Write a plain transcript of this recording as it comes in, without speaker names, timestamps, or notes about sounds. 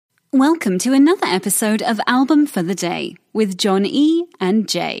Welcome to another episode of Album for the Day with John E. and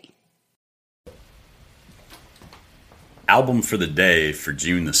Jay. Album for the day for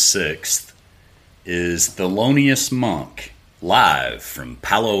June the 6th is Thelonious Monk, live from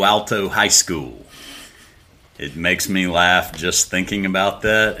Palo Alto High School. It makes me laugh just thinking about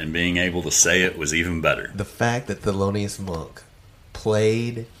that, and being able to say it was even better. The fact that Thelonious Monk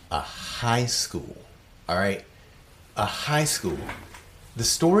played a high school, all right? A high school. The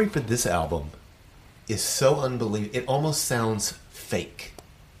story for this album is so unbelievable. It almost sounds fake.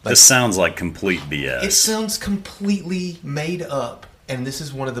 This sounds like complete BS. It sounds completely made up, and this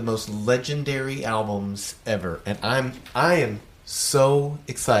is one of the most legendary albums ever. And I am so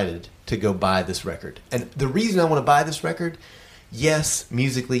excited to go buy this record. And the reason I want to buy this record, yes,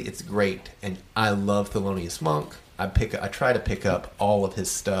 musically it's great, and I love Thelonious Monk. I try to pick up all of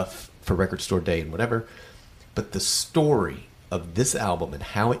his stuff for Record Store Day and whatever, but the story of this album and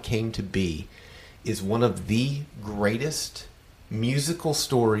how it came to be is one of the greatest musical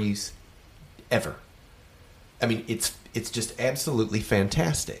stories ever. I mean, it's just absolutely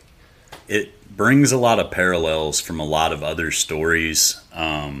fantastic. It brings a lot of parallels from a lot of other stories,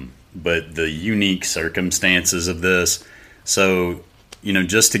 but the unique circumstances of this. So,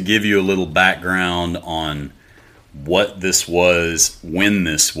 just to give you a little background on what this was, when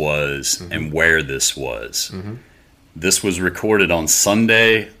this was, and where this was. Mm-hmm. This was recorded on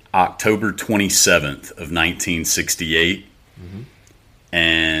Sunday, October 27th of 1968. Mm-hmm.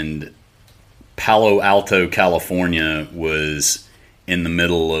 And Palo Alto, California was in the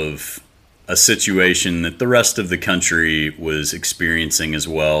middle of a situation that the rest of the country was experiencing as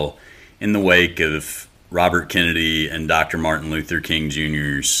well, in the wake of Robert Kennedy and Dr. Martin Luther King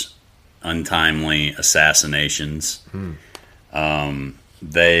Jr.'s untimely assassinations.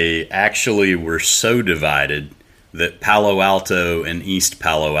 They actually were so divided that Palo Alto and East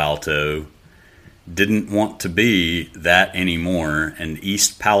Palo Alto didn't want to be that anymore, and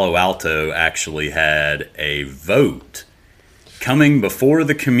East Palo Alto actually had a vote coming before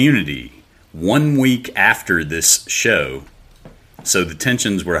the community 1 week after this show, so the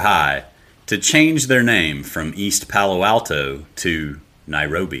tensions were high, to change their name from East Palo Alto to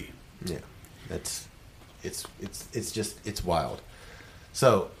Nairobi. Yeah, it's wild.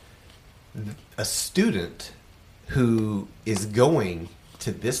 So, a student who is going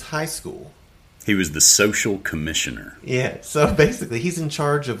to this high school. He was the social commissioner. Yeah, so basically he's in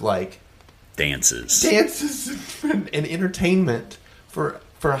charge of dances and entertainment for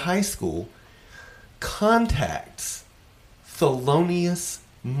a high school. Contacts Thelonious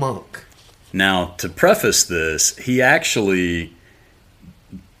Monk. Now, to preface this, he actually,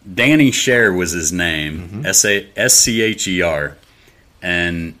 Danny Scher was his name, S-C-H-E-R.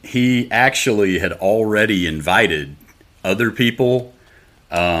 And he actually had already invited other people.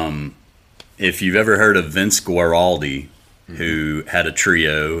 If you've ever heard of Vince Guaraldi, who had a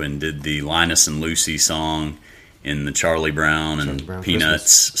trio and did the Linus and Lucy song in the Charlie Brown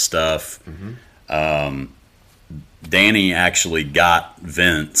Peanuts Christmas stuff, Danny actually got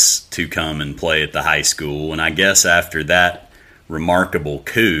Vince to come and play at the high school. And I guess after that remarkable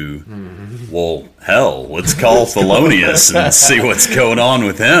coup, well, hell, let's call Thelonious and see what's going on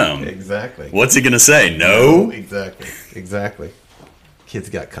with him. Exactly. What's he going to say? No? Exactly. Kid's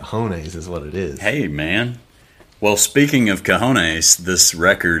got cojones is what it is. Hey, man. Well, speaking of cojones, this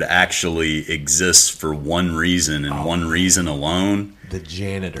record actually exists for one reason and one reason alone. The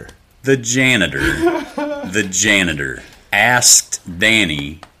janitor. The janitor asked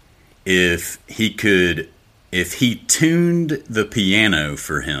Danny if he tuned the piano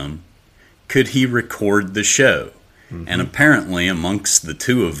for him, could he record the show? And apparently amongst the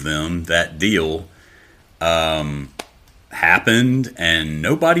two of them, that deal happened, and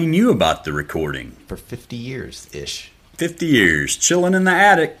nobody knew about the recording. For 50 years-ish. 50 years, chilling in the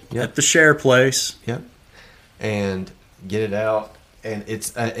attic at the Cher place. Yep. And get it out. And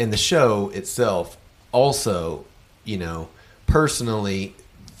it's and the show itself also, personally,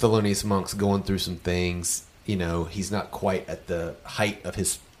 Thelonious Monk's going through some things. He's not quite at the height of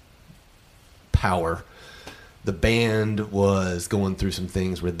his power. The band was going through some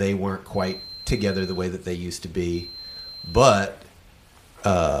things where they weren't quite together the way that they used to be. But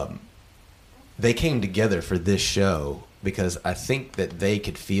they came together for this show because I think that they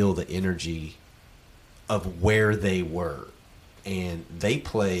could feel the energy of where they were. And they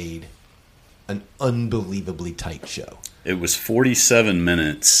played an unbelievably tight show. It was 47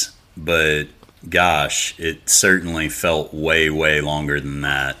 minutes, but gosh, it certainly felt way, way longer than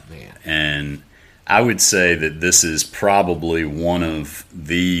that. Man. And I would say that this is probably one of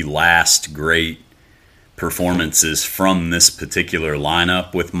the last great performances from this particular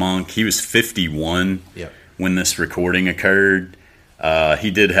lineup with Monk. He was 51 when this recording occurred. He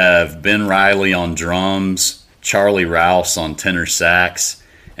did have Ben Riley on drums, Charlie Rouse on tenor sax,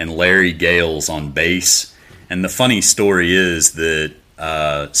 and Larry Gales on bass. And the funny story is that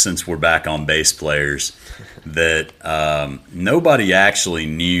since we're back on bass players, that nobody actually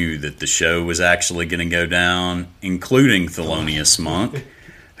knew that the show was actually going to go down, including Thelonious Monk,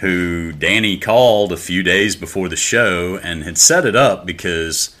 who Danny called a few days before the show and had set it up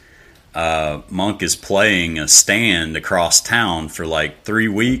because Monk is playing a stand across town for like 3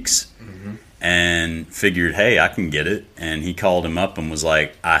 weeks and figured, hey, I can get it. And he called him up and was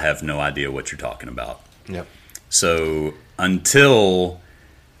like, I have no idea what you're talking about. Yep. So until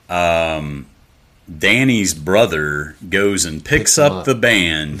Danny's brother goes and picks up the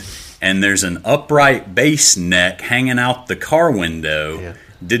band and there's an upright bass neck hanging out the car window,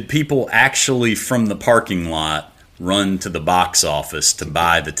 did people actually from the parking lot run to the box office to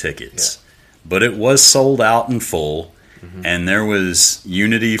buy the tickets? But it was sold out in full, and there was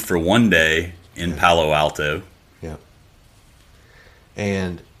unity for one day in Palo Alto. Yeah.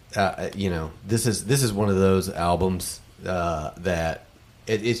 And this is one of those albums that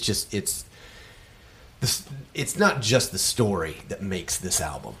it's not just the story that makes this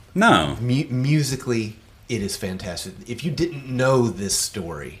album. No. Musically, it is fantastic. If you didn't know this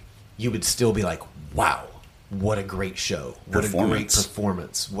story, you would still be like, wow, what a great show. What a great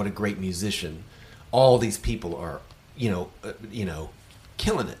performance. What a great musician. All these people are,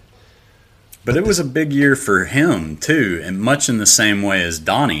 killing it. But it was a big year for him, too, and much in the same way as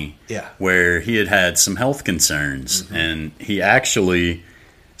Donnie, where he had some health concerns, and he actually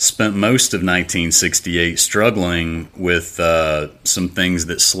spent most of 1968 struggling with some things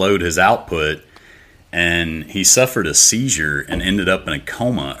that slowed his output, and he suffered a seizure and ended up in a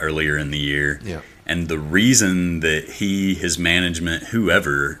coma earlier in the year. Yeah. And the reason that his management,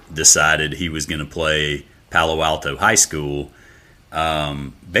 whoever, decided he was going to play Palo Alto High School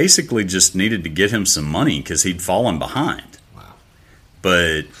basically just needed to get him some money because he'd fallen behind. Wow.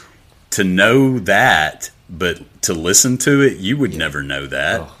 But to know that, but to listen to it, you would never know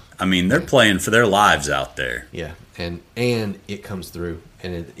that. Oh. I mean, they're playing for their lives out there. Yeah, and it comes through,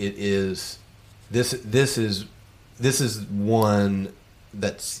 and it is this is one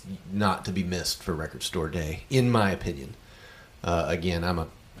that's not to be missed for Record Store Day, in my opinion. Again, I'm a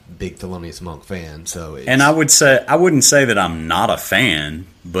big Thelonious Monk fan, so and I wouldn't say that I'm not a fan,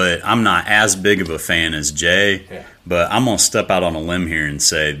 but I'm not as big of a fan as Jay. Yeah. But I'm gonna step out on a limb here and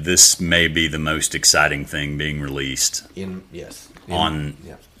say this may be the most exciting thing being released in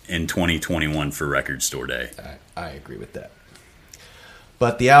 2021 for Record Store Day. I agree with that.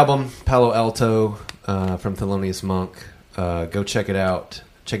 But the album Palo Alto from Thelonious Monk, go check it out.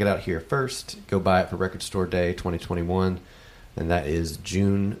 Check it out here first. Go buy it for Record Store Day 2021. And that is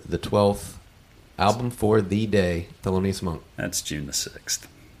June the 12th. Album for the day, Thelonious Monk. That's June the 6th.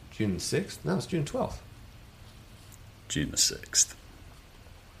 June the 6th? No, it's June 12th. June the 6th.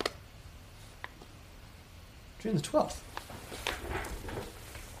 June the 12th.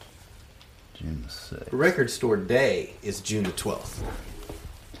 June the 6th. Record Store Day is June the 12th.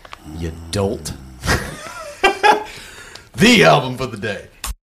 You dolt. The album for the day.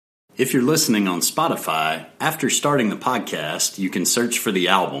 If you're listening on Spotify, after starting the podcast, you can search for the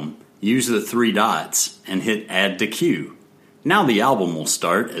album, use the 3 dots, and hit Add to Queue. Now the album will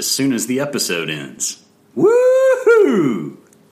start as soon as the episode ends. Woohoo!